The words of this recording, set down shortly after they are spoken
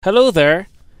Hello there.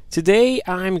 Today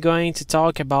I'm going to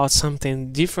talk about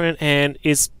something different and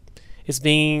it's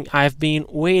being I've been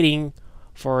waiting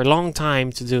for a long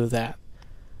time to do that.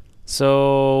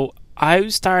 So I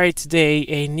started today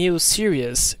a new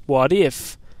series, What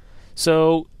If?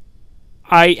 So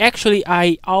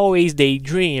I always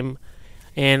daydream,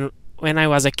 and when I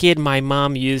was a kid my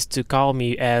mom used to call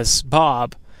me as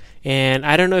Bob, and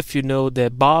I don't know if you know the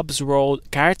Bob's World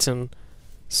cartoon.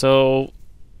 So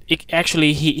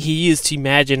he used to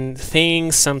imagine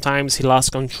things. Sometimes he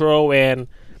lost control and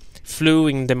flew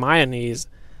in the mayonnaise.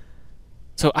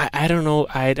 So I don't know.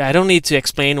 I don't need to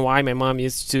explain why my mom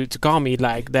used to call me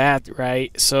like that,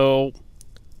 right? So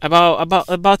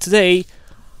about today,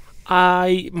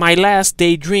 I my last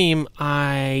daydream,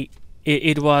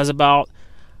 it was about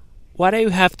what I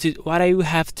would have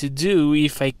to do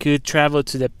if I could travel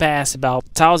to the past about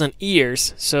 1,000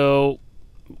 years. So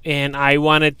and I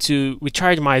wanted to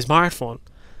recharge my smartphone.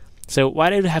 So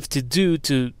what I would have to do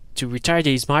to recharge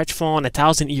a smartphone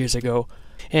 1,000 years ago.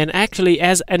 And actually,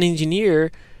 as an engineer,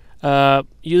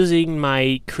 using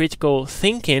my critical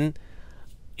thinking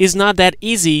is not that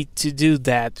easy to do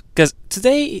that. Because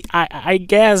today, I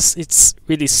guess it's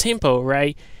really simple,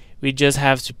 right? We just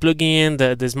have to plug in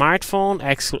the smartphone,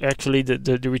 actually the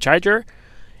recharger,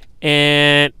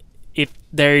 and if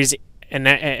there is an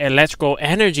electrical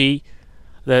energy,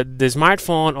 the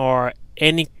smartphone or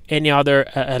any other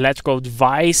electrical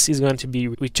device is going to be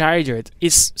recharged.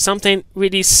 It's something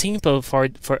really simple for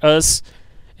us,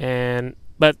 and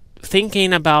but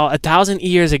thinking about 1,000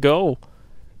 years ago,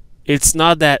 it's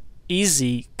not that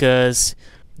easy because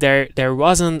there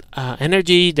wasn't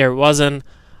energy, there wasn't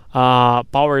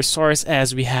power source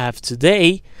as we have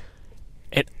today,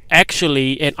 and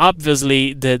actually and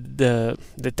obviously the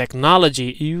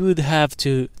technology, you would have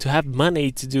to have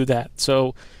money to do that,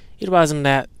 so it wasn't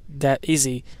that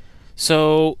easy.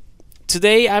 So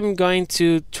today I'm going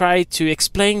to try to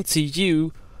explain to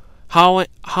you how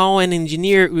an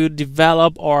engineer will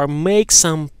develop or make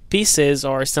some pieces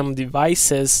or some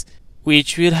devices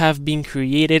which will have been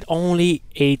created only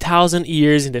 1,000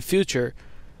 years in the future.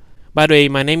 By the way,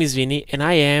 my name is Vinny and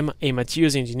I am a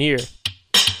materials engineer.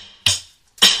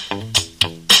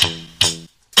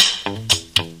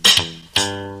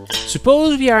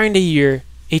 Suppose we are in the year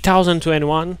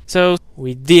 8021, so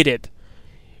we did it.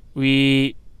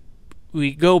 We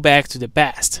we go back to the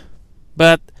past.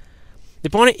 But the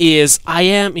point is, I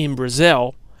am in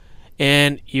Brazil,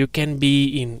 and you can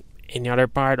be in any other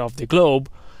part of the globe,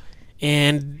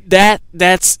 and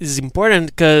that's is important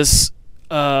because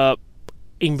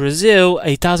in Brazil,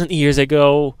 1,000 years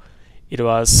ago, it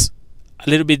was a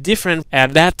little bit different.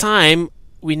 At that time,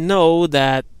 we know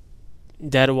that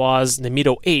that was the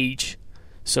Middle Age.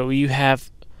 So we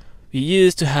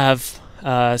used to have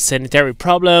sanitary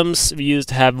problems. We used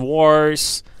to have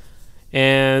wars,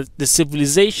 and the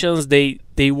civilizations they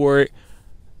were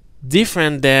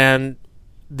different than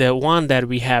the one that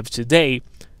we have today.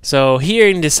 So here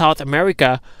in the South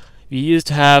America, we used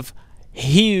to have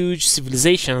huge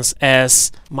civilizations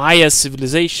as Maya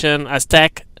civilization,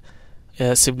 Aztec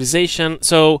civilization.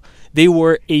 So they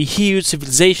were a huge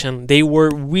civilization. They were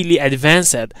really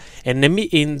advanced, and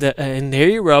in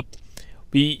the Europe,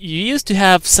 we you used to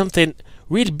have something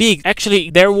really big. Actually,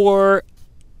 there were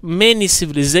many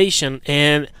civilization,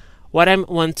 and what I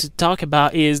want to talk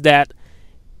about is that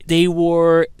they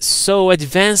were so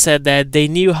advanced that they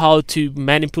knew how to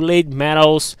manipulate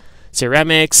metals,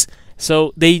 ceramics.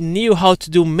 So they knew how to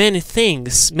do many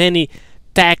things, many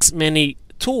tasks, many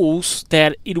tools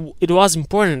that it was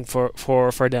important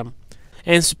for them.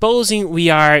 And supposing we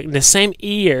are in the same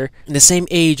year, in the same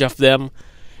age of them,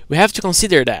 we have to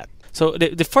consider that. So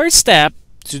the first step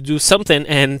to do something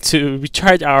and to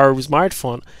recharge our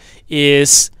smartphone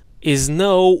is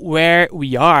know where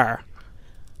we are.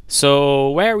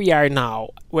 So where we are now,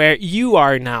 where you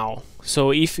are now.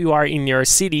 So if you are in your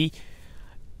city,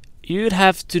 you'd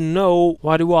have to know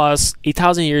what it was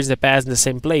 1,000 years in the past in the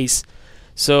same place.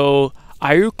 So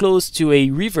are you close to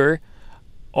a river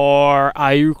or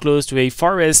are you close to a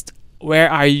forest? Where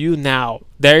are you now?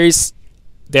 There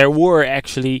were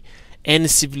actually any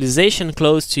civilization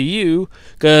close to you,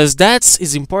 because that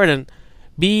is important.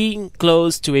 Being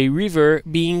close to a river,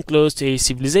 being close to a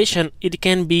civilization, it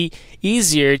can be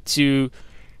easier to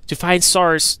find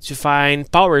source, to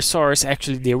find power source.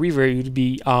 Actually, the river would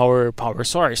be our power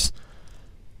source.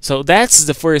 So that's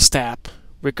the first step,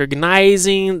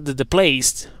 recognizing the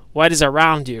place, what is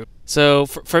around you. So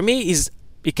for me, is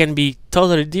it can be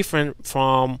totally different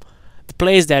from the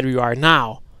place that we are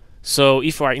now. So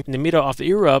if you are in the middle of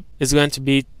Europe, it's going to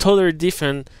be totally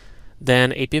different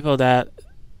than a people that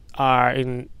are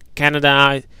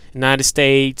Canada, United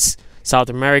States, South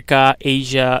America,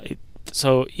 Asia.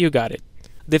 So you got it.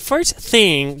 The first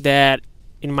thing that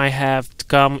it might have to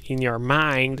come in your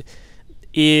mind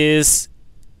is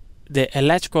the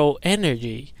electrical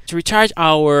energy. To recharge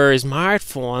our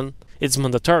smartphone, it's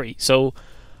mandatory. So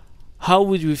how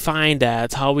would we find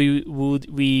that? How would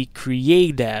we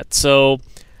create that? So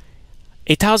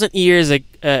 1,000 years in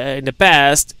the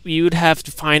past, we would have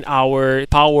to find our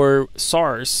power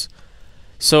source.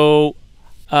 So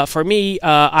for me,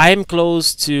 I am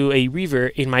close to a river.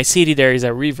 In my city, there is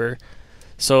a river.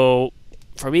 So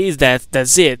for me,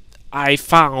 that's it. I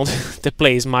found the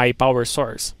place, my power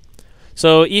source.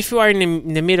 So if you are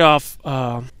in the middle of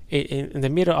in the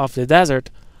middle of the desert,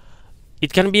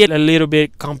 it can be a little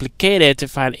bit complicated to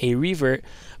find a river,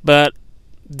 but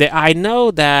I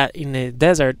know that in the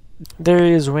desert there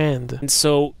is wind, and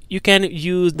so you can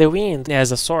use the wind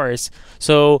as a source.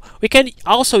 So we can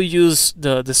also use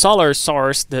the solar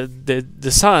source,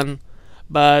 the sun,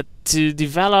 but to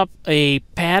develop a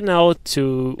panel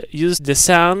to use the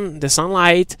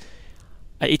sunlight.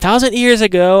 1,000 years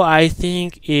ago, I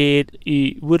think it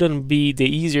wouldn't be the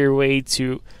easier way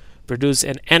to produce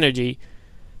an energy,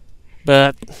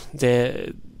 but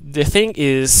the thing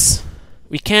is,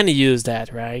 we can use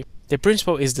that, right? The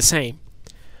principle is the same.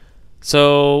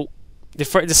 So the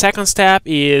second step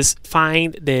is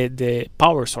find the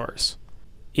power source.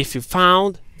 If you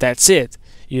found, that's it.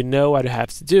 You know what you have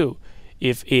to do.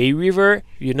 If a river,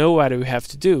 you know what you have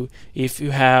to do. If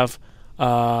you have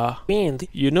wind,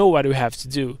 you know what you have to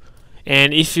do.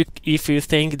 And if you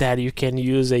think that you can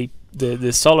use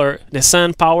the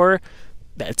sun power,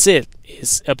 that's it.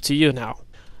 It's up to you now.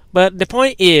 But the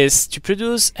point is, to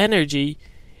produce energy,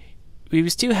 we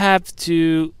still have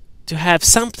to have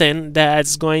something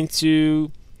that's going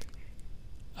to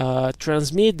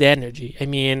transmit the energy. I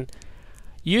mean,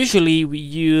 usually we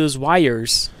use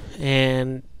wires,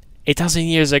 and 1,000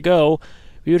 years ago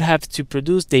we would have to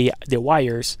produce the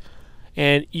wires.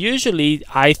 And usually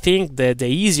I think that the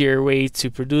easier way to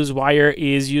produce wire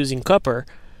is using copper.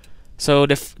 So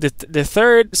the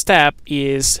third step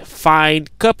is find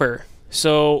copper.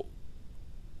 So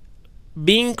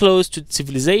being close to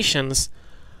civilizations,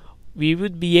 we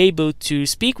would be able to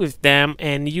speak with them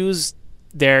and use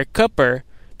their copper,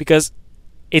 because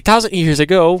 1,000 years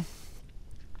ago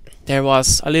there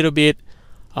was a little bit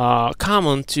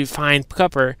common to find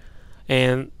copper,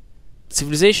 and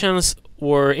civilizations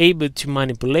were able to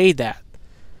manipulate that.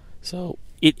 So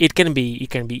it can be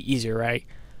easier, right?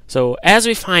 So as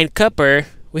we find copper,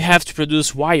 we have to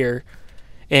produce wire.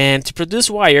 And to produce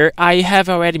wire, I have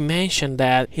already mentioned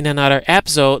that in another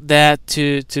episode, that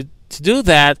to do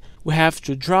that, we have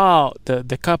to draw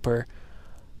the copper.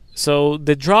 So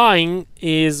the drawing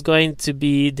is going to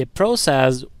be the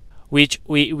process which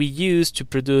we use to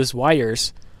produce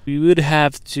wires. We would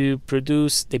have to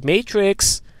produce the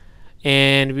matrix,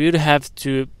 and we would have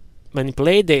to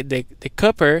manipulate the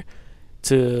copper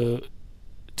to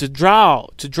draw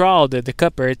the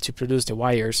copper to produce the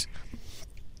wires.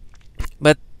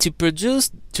 But to produce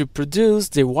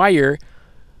the wire,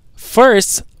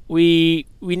 first we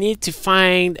need to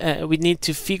find we need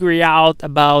to figure out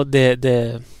about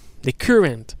the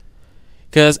current,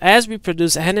 because as we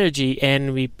produce energy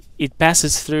and it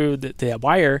passes through the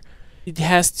wire, it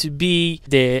has to be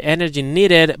the energy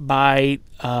needed by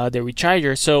the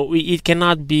recharger. So it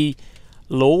cannot be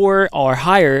lower or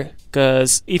higher,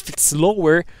 because if it's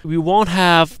lower, we won't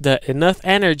have enough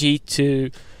energy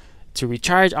to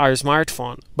recharge our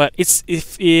smartphone. But if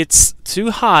it's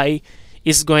too high,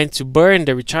 it's going to burn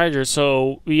the recharger,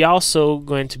 so we also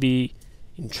going to be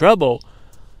in trouble.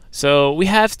 So we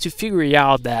have to figure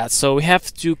out that. So we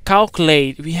have to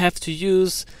calculate, we have to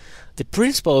use the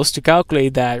principles to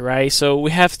calculate that, right? So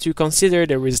we have to consider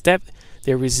the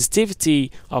resistivity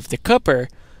of the copper.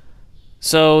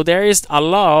 So there is a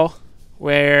law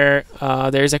where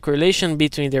there is a correlation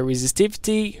between the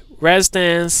resistivity,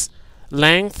 resistance,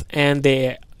 length, and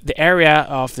the area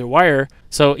of the wire.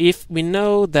 So if we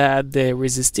know that the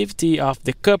resistivity of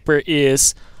the copper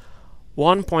is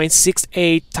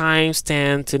 1.68 times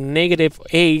 10 to the negative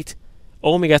 8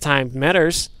 omega times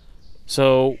meters,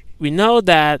 so we know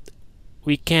that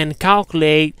we can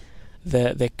calculate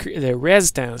the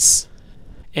resistance.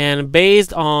 And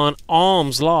based on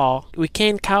Ohm's law, we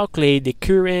can calculate the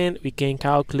current, we can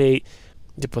calculate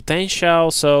the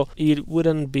potential, so it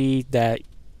wouldn't be that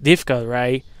difficult,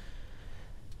 right?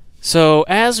 So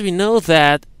as we know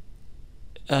that,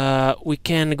 we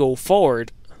can go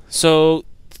forward. So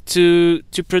to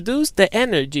produce the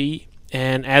energy,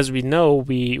 and as we know,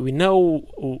 we know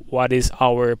what is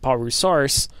our power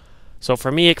source. So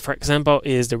for me, for example,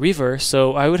 is the river.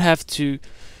 So I would have to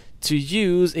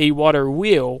use a water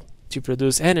wheel to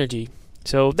produce energy.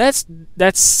 So that's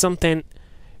something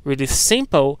really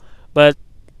simple, but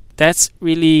that's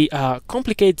really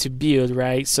complicated to build,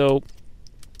 right? So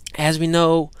as we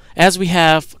know, as we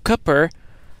have copper,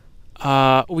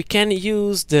 we can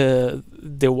use the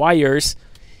wires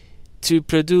to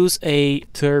produce a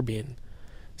turbine.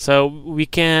 So we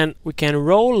can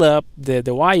roll up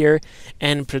the wire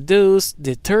and produce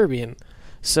the turbine.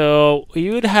 So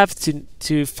you would have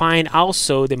to find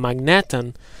also the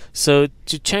magneton. So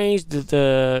to change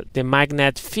the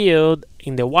magnet field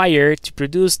in the wire to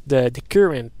produce the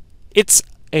current. It's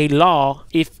a law.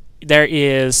 If there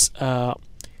is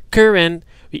current,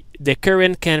 the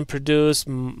current can produce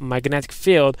magnetic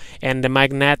field, and the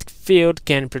magnetic field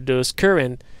can produce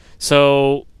current.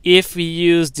 So if we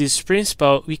use this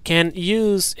principle, we can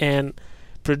use and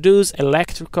produce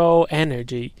electrical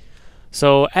energy.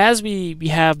 So as we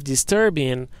have this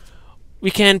turbine, we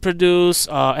can produce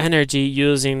energy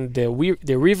using the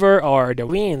river or the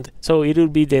wind. So it will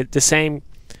be the same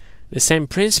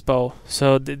principle.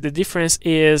 So the difference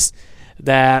is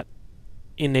that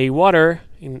in a water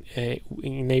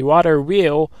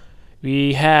wheel,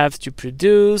 we have to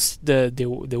produce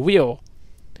the wheel,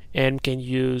 and can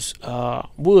use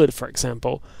wood, for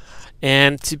example.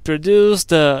 And to produce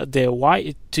to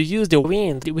use the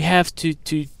wind, we have to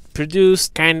produce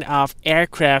kind of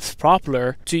aircraft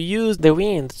propeller to use the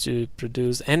wind to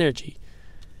produce energy.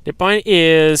 The point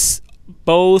is,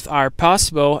 both are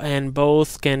possible and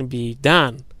both can be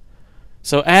done.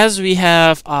 So as we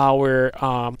have our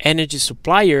energy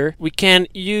supplier, we can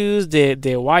use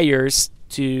the wires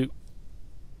to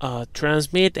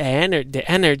transmit the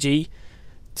energy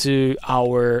to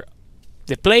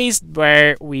the place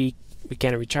where we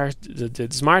can recharge the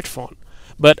smartphone.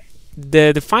 But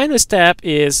the final step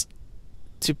is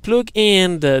to plug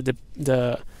in the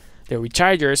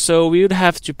recharger. So we would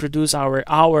have to produce our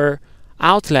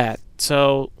outlet.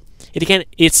 So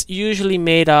it's usually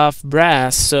made of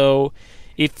brass. So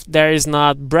if there is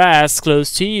not brass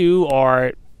close to you,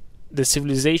 or the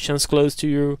civilizations close to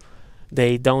you,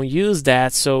 they don't use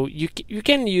that. So you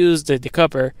can use the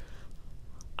copper.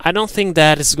 I don't think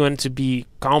that is going to be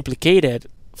complicated.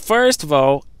 First of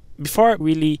all, before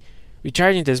really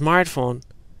recharging the smartphone,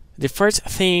 the first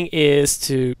thing is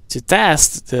to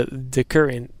test the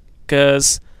current,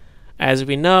 because as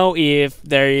we know, if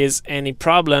there is any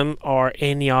problem or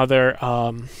any other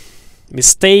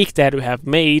mistake that we have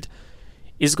made,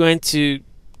 is going to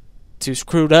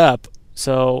screw it up.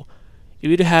 So you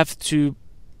would have to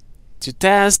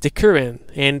test the current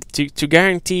and to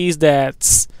guarantee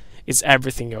that is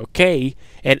everything okay.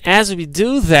 And as we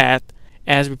do that,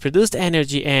 as we produce the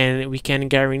energy and we can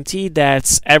guarantee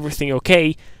that's everything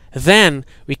okay, then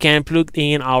we can plug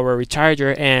in our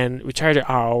recharger and recharge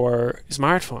our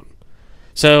smartphone.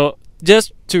 So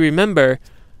just to remember,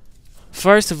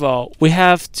 first of all, we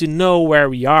have to know where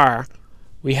we are.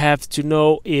 We have to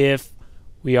know if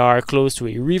we are close to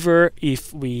a river,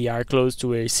 if we are close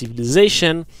to a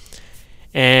civilization.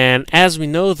 And as we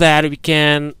know that, we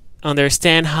can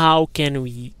understand how can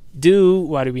we do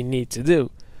what we need to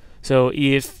do. So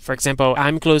if, for example,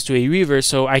 I'm close to a river,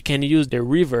 so I can use the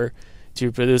river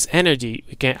to produce energy.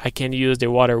 I can use the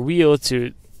water wheel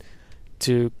to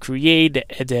create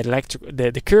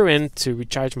the current to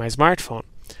recharge my smartphone.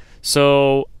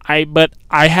 So but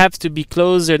I have to be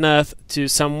close enough to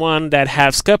someone that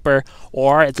has copper,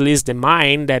 or at least the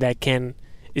mine, that I can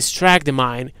extract the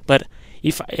mine. But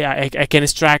if I can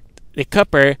extract the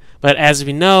copper, but as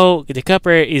we know, the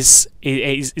copper is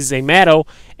a metal,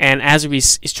 and as we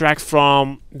extract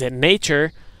from the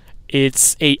nature,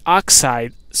 it's a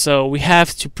oxide. So we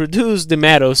have to produce the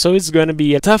metal. So it's going to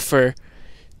be tougher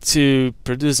to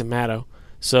produce the metal.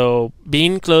 So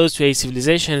being close to a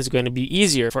civilization is going to be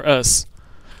easier for us.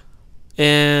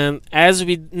 And as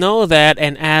we know that,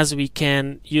 and as we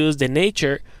can use the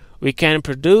nature, we can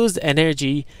produce the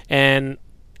energy and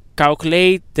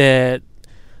calculate the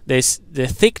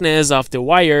thickness of the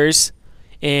wires,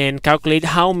 and calculate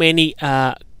how many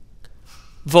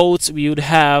volts we would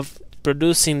have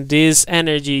producing this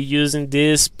energy using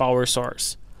this power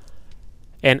source.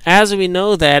 And as we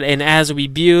know that, and as we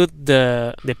build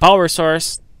the power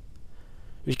source,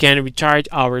 we can recharge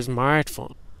our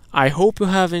smartphone. I hope you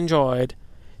have enjoyed.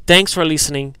 Thanks for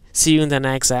listening. See you in the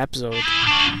next episode.